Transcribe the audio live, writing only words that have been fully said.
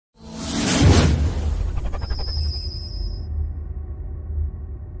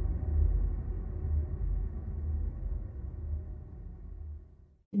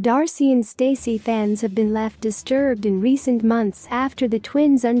Darcey and Stacey fans have been left disturbed in recent months after the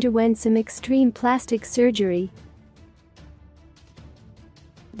twins underwent some extreme plastic surgery.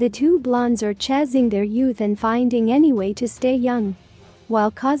 The two blondes are chasing their youth and finding any way to stay young.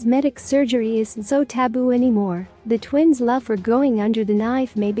 While cosmetic surgery isn't so taboo anymore, the twins' love for going under the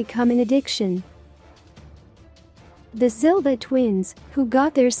knife may become an addiction. The Silva twins, who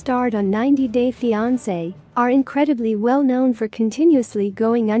got their start on 90 Day Fiancé, are incredibly well known for continuously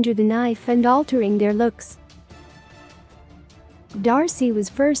going under the knife and altering their looks. Darcey was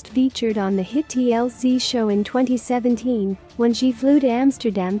first featured on the hit TLC show in 2017 when she flew to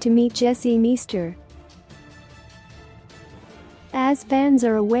Amsterdam to meet Jesse Meester. As fans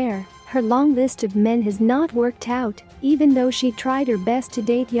are aware, her long list of men has not worked out, even though she tried her best to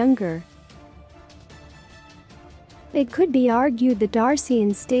date younger. It could be argued that Darcey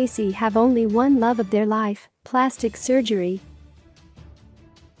and Stacey have only one love of their life: plastic surgery.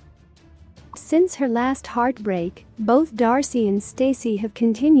 Since her last heartbreak, both Darcey and Stacey have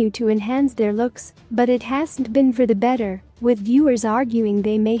continued to enhance their looks, but it hasn't been for the better, with viewers arguing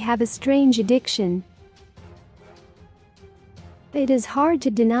they may have a strange addiction. It is hard to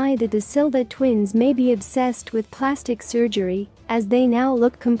deny that the Silva twins may be obsessed with plastic surgery, as they now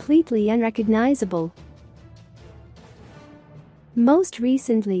look completely unrecognizable. Most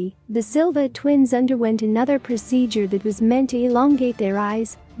recently, the Silva twins underwent another procedure that was meant to elongate their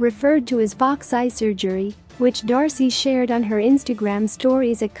eyes, referred to as fox eye surgery, which Darcey shared on her Instagram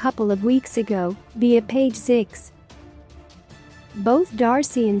stories a couple of weeks ago, via page 6. Both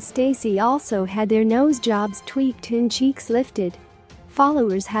Darcey and Stacey also had their nose jobs tweaked and cheeks lifted.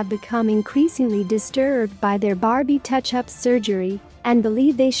 Followers have become increasingly disturbed by their Barbie touch-up surgery and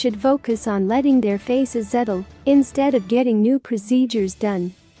believe they should focus on letting their faces settle instead of getting new procedures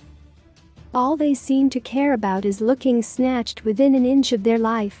done. All they seem to care about is looking snatched within an inch of their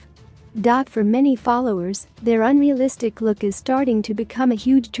life. For many followers, their unrealistic look is starting to become a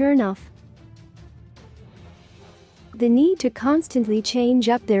huge turnoff. The need to constantly change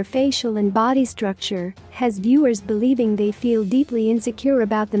up their facial and body structure has viewers believing they feel deeply insecure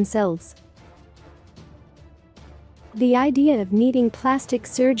about themselves. The idea of needing plastic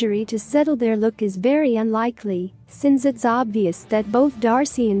surgery to settle their look is very unlikely, since it's obvious that both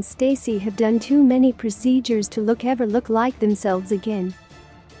Darcey and Stacey have done too many procedures to ever look like themselves again.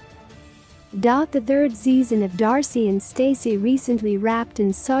 The third season of Darcey and Stacey recently wrapped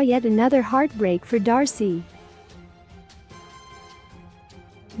and saw yet another heartbreak for Darcey.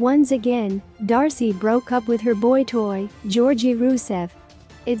 Once again, Darcey broke up with her boy toy, Georgi Rusev.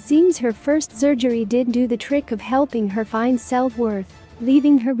 It seems her first surgery did do the trick of helping her find self-worth,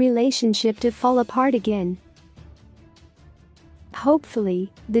 leaving her relationship to fall apart again.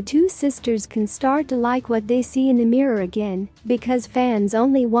 Hopefully, the two sisters can start to like what they see in the mirror again, because fans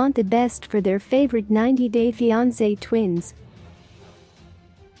only want the best for their favorite 90 Day Fiancé twins.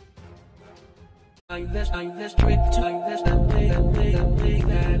 I'm the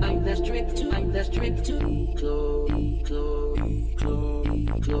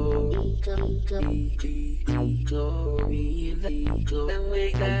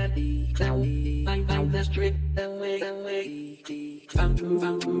strict and